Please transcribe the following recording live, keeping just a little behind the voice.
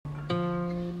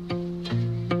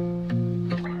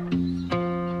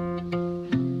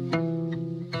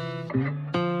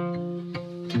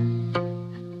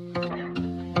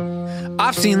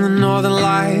I've seen the northern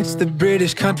lights, the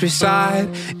British countryside,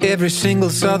 every single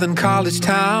southern college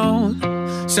town.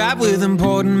 Sat with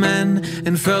important men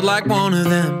and felt like one of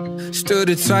them. Stood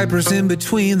at Cyprus in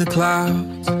between the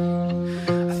clouds.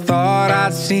 I thought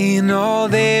I'd seen all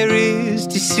there is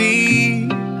to see.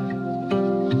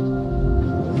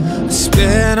 I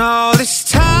spent all this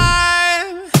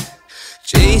time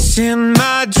chasing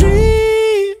my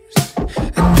dreams,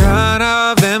 and none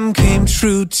of them came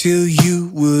true till you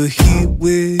were here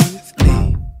with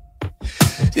me.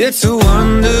 It's a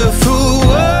wonderful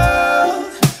world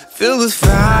filled with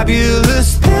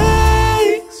fabulous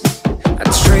things. I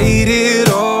trade it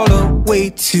all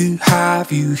away to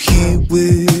have you here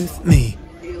with me.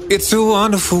 It's a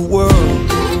wonderful world.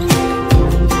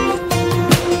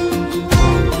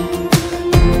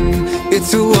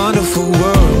 It's a wonderful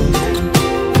world.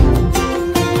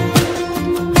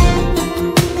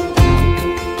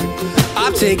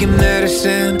 I've taken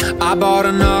medicine, I bought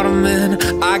an ottoman,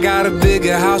 I got a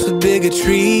bigger house with bigger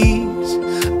trees.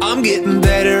 I'm getting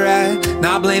better at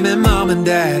not blaming mom and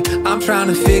dad. I'm trying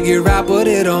to figure out what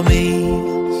it all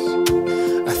means.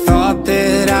 I thought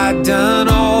that I'd done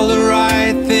all the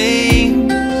right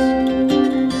things.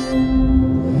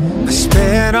 I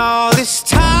spent all this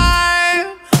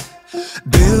time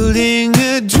building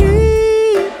a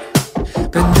dream,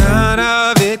 but none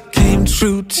of it came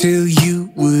true till you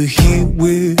were here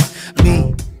with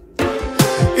me.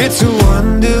 It's a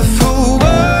wonderful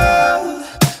world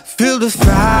filled with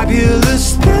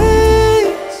fabulous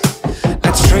things.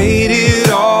 I trade it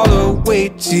all away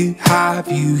to have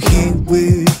you here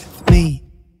with me.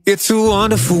 It's a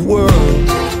wonderful world.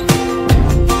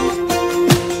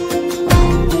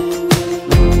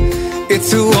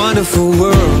 It's a wonderful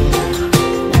world.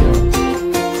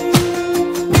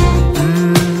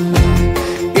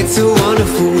 It's a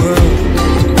wonderful world.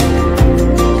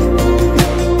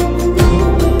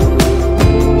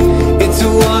 It's a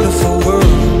wonderful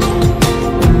world.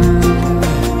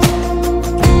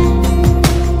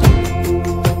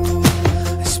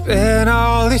 I spent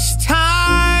all this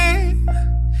time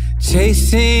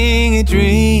chasing a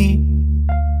dream,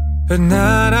 but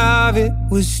none of it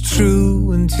was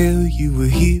true until you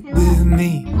were here with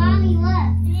me.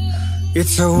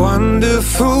 It's a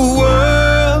wonderful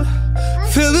world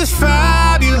filled with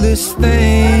fabulous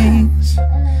things.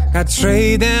 I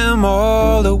trade them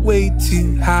all away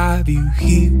to have you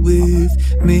here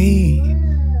with me.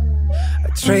 I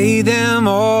trade them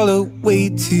all away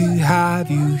to have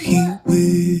you here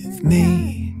with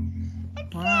me.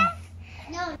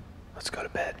 Let's go to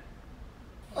bed.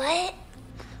 What?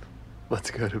 Let's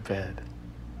go to bed.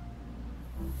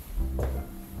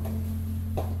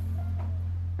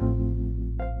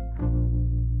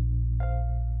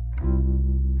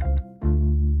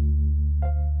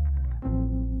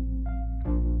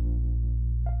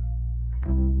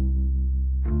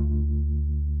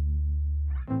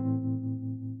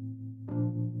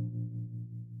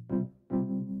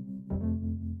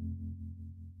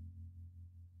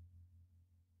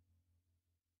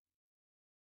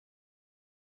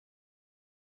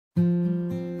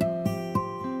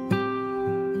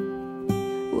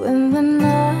 When the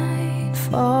night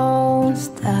falls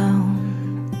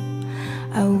down,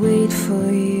 I wait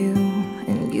for you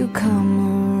and you come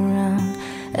around,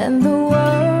 and the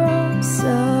world's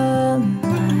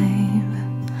alive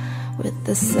with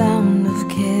the sound of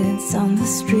kids on the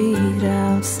street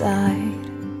outside.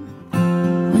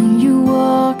 When you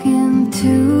walk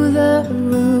into the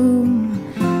room,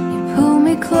 you pull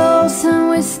me close and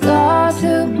we start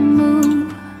to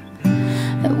move,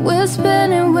 and we're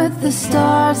spinning with the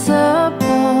stars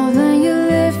above, and you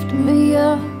lift me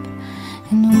up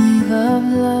in a wave of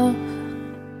love.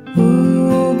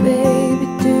 Ooh, baby,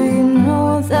 do you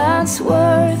know that's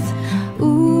worth?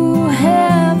 Ooh,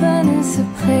 heaven is a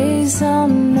place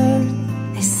on earth.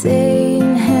 They say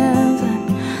in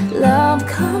heaven, love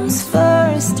comes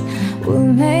first. We'll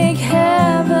make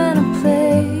heaven a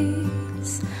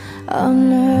place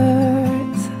on earth.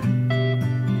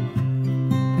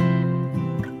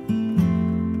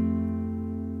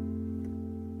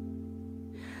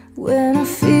 When I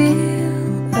feel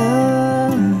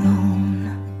alone,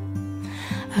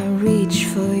 I reach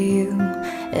for you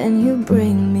and you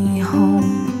bring me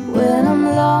home. When I'm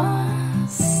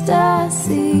lost at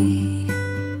sea,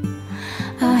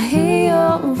 I hear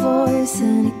your voice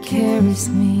and it carries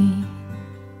me.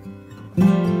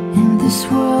 In this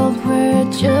world we're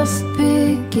just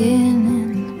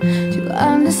beginning to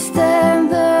understand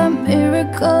the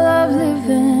miracle of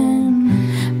living.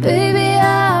 Baby,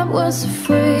 I was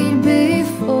afraid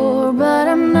before, but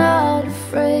I'm not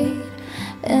afraid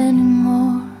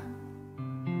anymore.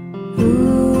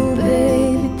 Ooh, baby,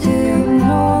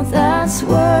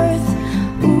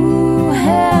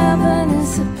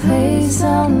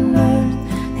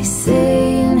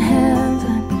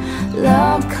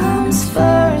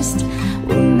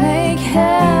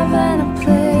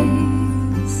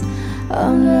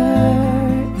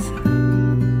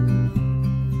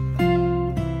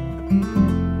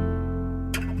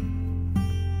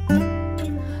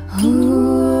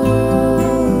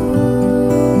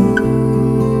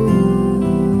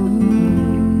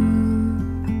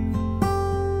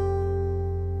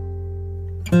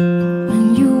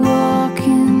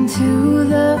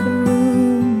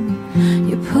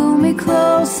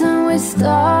 close and we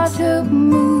start to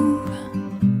move,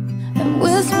 and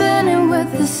we're spinning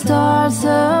with the stars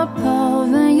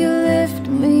above, and you lift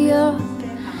me up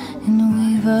in a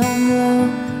wave of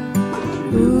love.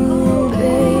 Ooh,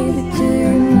 baby, do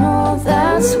you know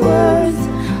that's worth?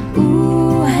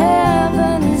 Ooh,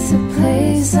 heaven is a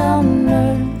place on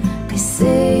earth. They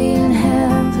say in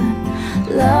heaven,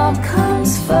 love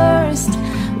comes first.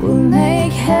 We'll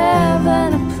make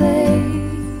heaven a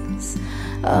place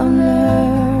on earth.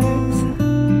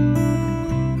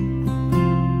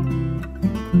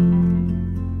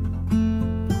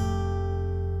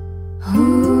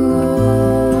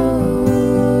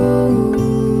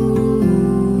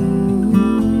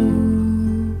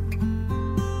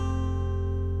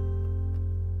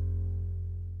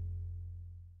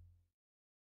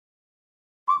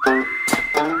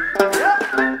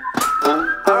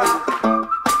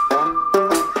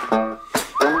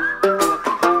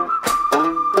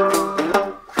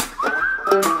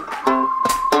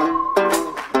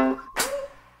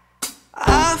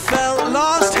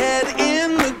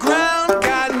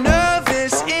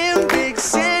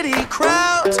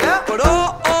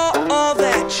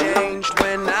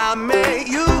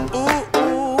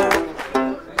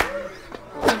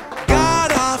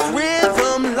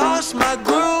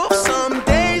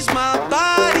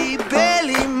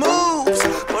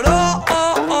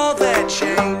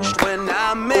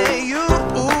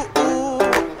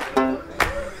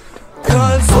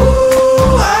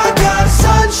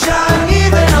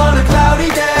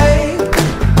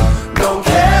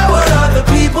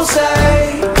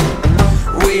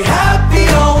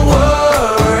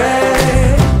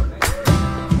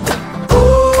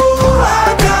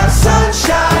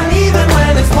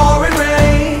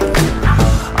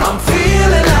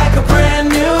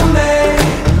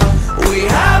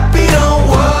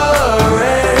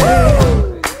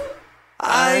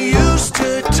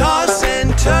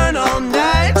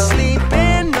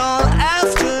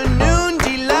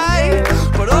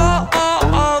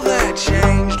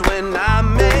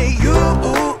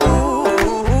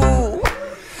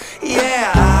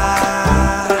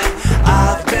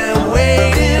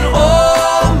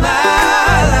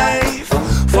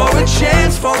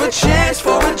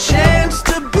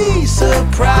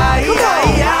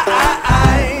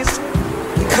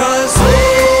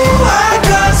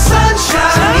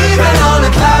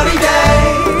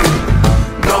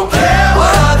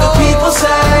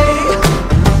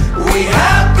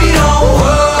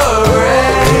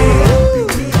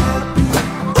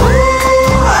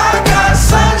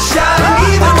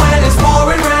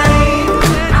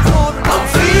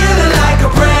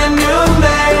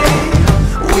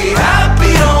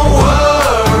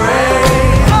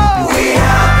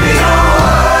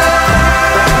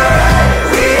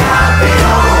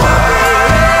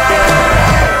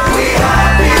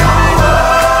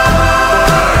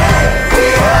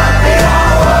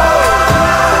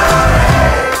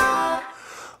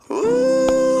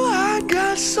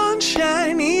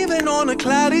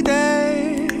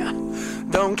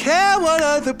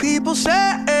 People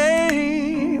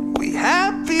say we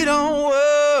happy, don't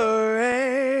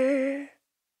worry.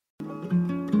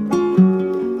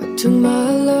 I took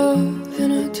my love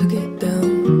and I took it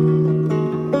down.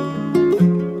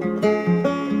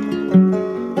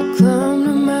 I climbed a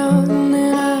mountain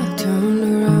and I turned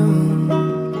around,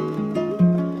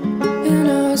 and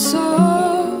I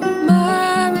saw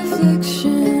my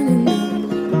reflection in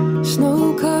the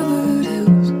snow-covered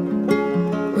hills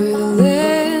where the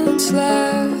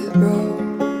landslide brought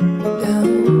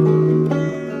down.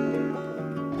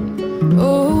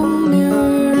 Oh,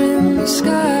 mirror in the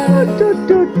sky,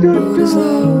 what is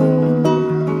love?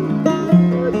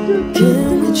 Can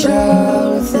the child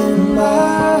within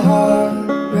my heart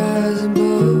rise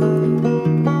above?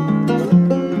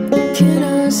 Can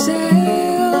I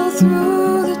sail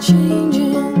through the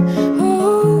changing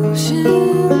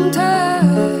ocean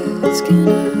tides? Can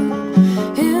I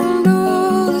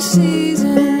handle the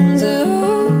seasons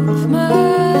of my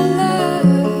life?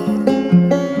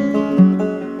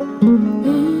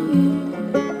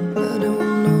 I don't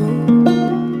know.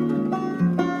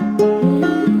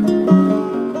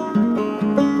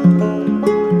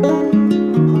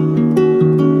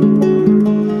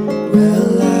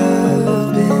 Well, I've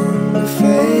been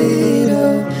afraid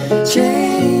of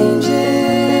changing,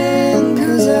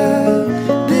 'cause I've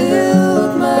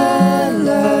built my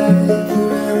life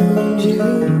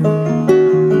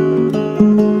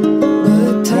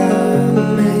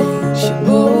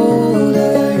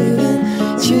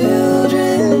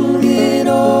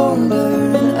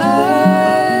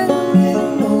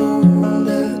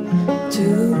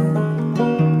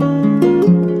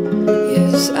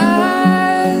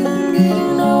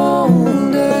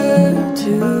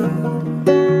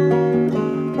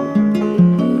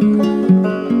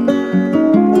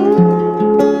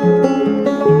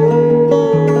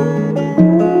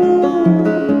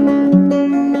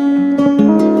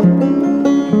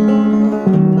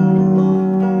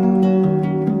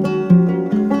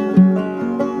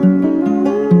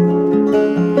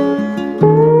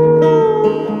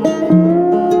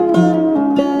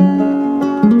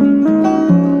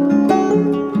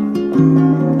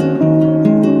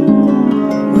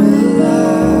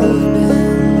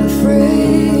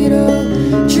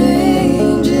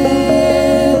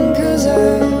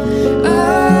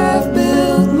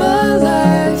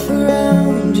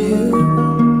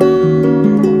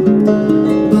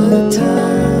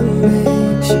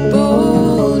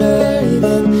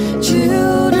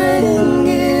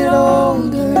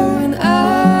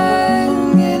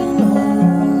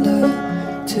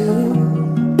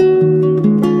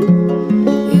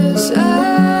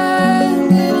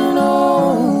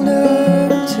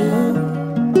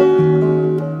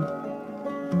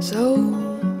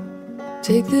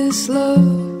Take this love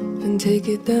and take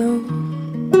it down.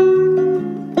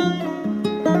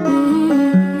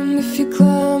 If you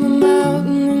climb a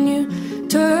mountain and you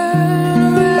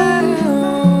turn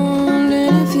around,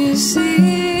 and if you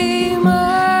see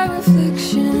my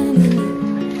reflection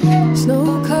in the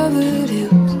snow-covered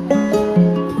hills,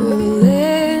 well, the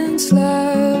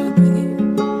landslide will bring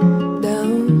it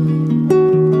down.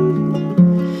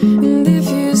 And if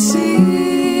you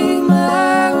see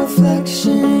my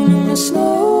reflection in the snow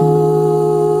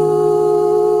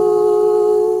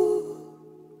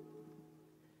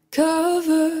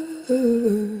cover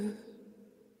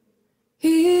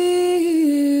hills,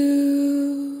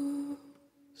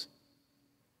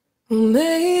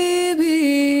 maybe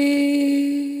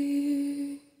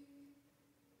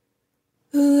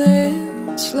the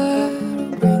landslide will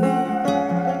bring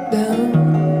it down.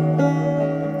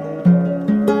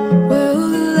 Well,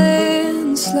 the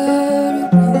landslide will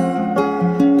bring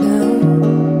it down,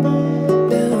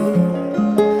 down.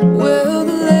 Well,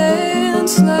 the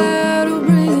landslide will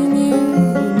bring you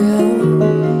down.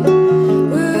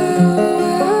 Well,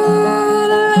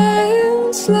 the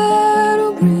landslide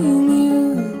will bring you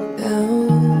down.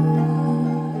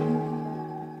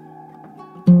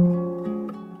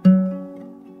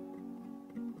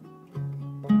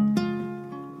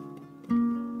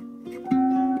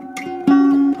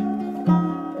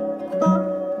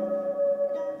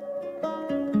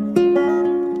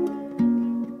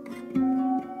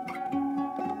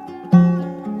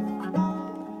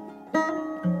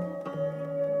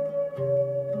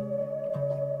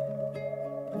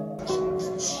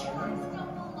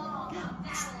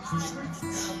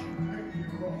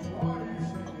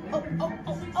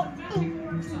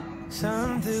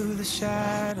 Sun through the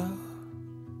shadow,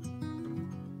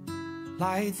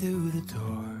 light through the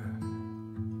door.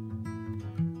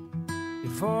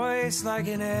 Your voice like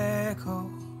an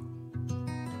echo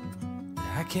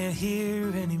I can't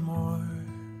hear anymore.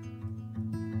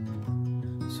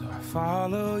 So I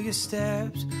follow your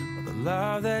steps, but the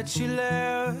love that you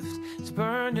left is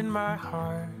burned in my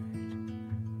heart.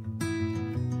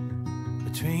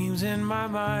 The dreams in my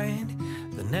mind,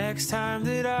 the next time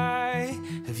that I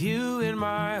have you in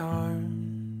my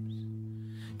arms.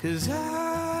 'Cause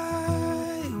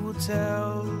I will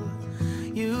tell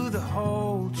you the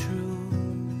whole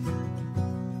truth,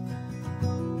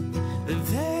 that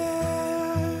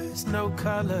there's no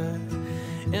color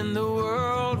in the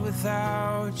world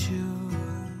without you.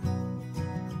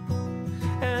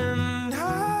 And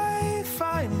I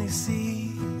finally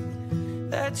see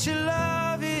that your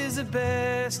love is the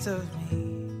best of me.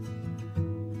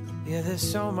 Yeah, there's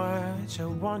so much I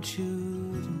want you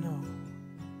to know.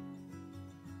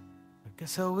 I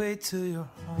guess I'll wait till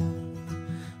you're home.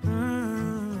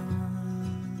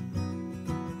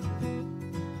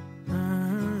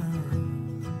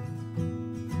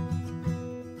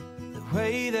 The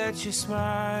way that you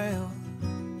smile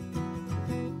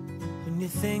when you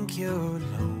think you're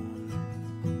alone.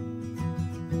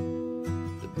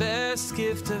 The best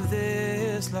gift of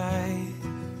this life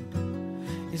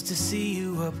is to see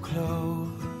you up close.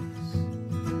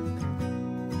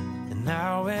 And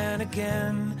now and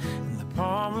again, in the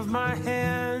palm of my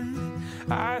hand,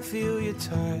 I feel your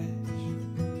touch.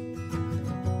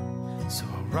 So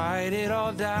I'll write it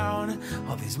all down,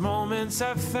 all these moments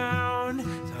I've found,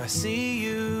 till I see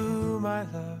you, my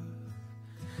love.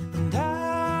 And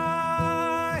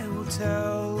I will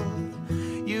tell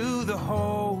you the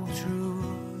whole truth.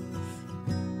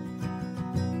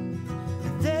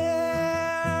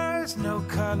 There's no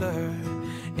color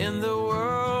in the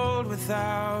world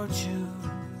without you.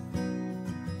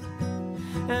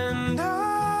 And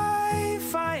I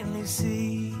finally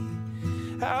see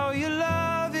how your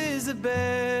love is the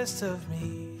best of me.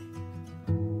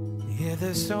 Yeah,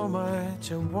 there's so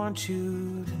much I want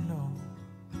you to know.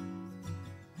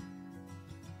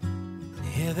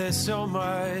 Yeah, there's so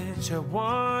much I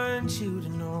want you to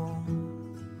know.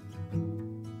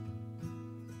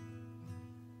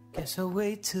 Guess I'll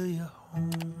wait till you're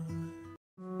home.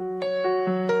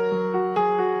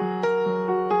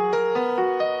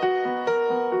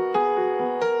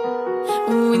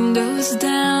 Windows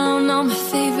down on my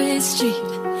favorite street,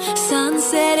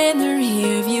 sunset in the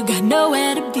rear view, got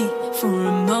nowhere to be. For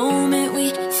a moment we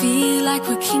feel like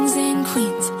we're kings and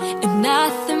queens, and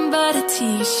nothing but a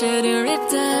t-shirt and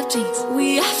ripped up jeans.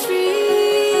 We are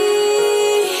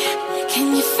free, can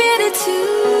you feel it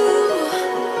too?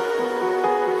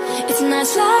 It's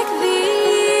nights like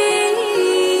these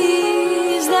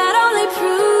that only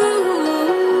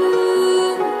prove,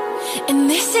 and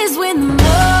this is when the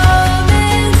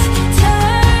moments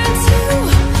turn to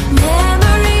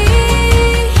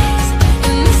memories,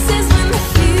 and this is when the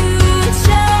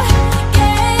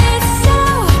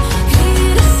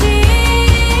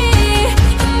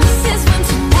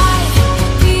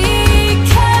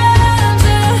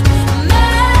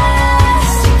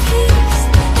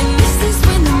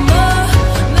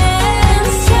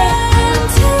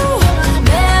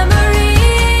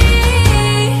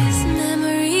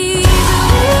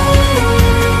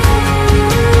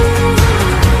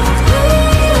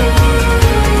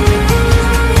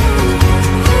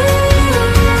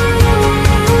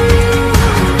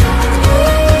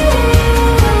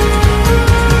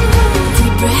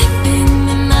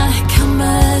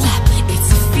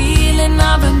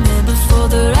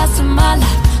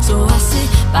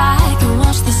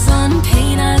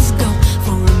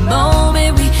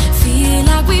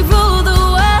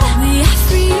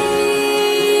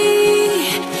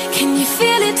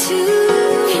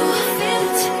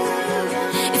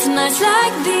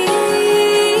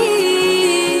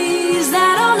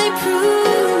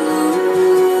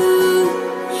prove.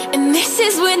 And this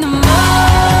is when the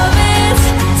moments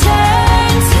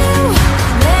turn to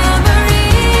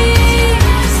memories.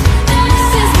 And this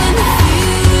is when the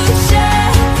future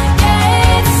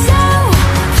gets so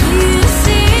clear to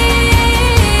see.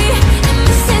 And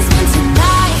this is when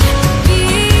tonight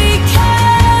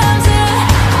becomes a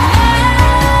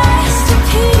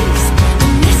masterpiece.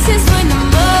 And this is when the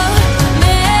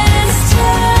moments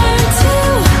turn to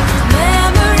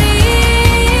memories.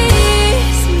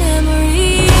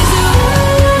 Memories.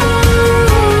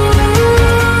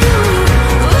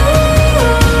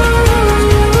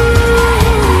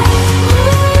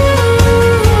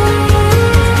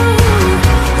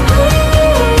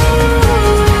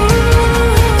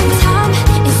 Time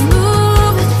is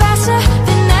moving faster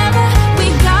than ever. We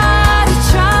gotta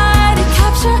try to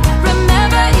capture,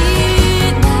 remember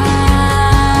it now.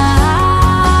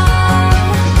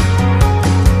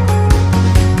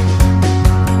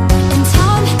 And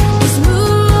time is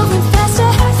moving faster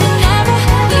than ever.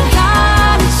 We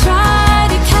gotta try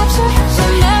to capture,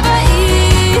 remember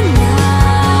it now.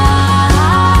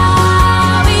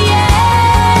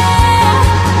 Yeah.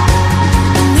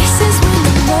 And this is when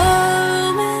the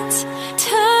moments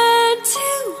turn to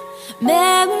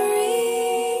memories.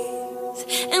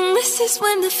 And this is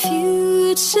when the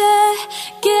future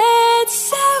gets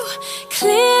so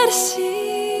clear to see.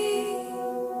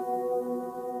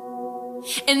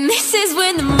 And this is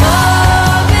when the moments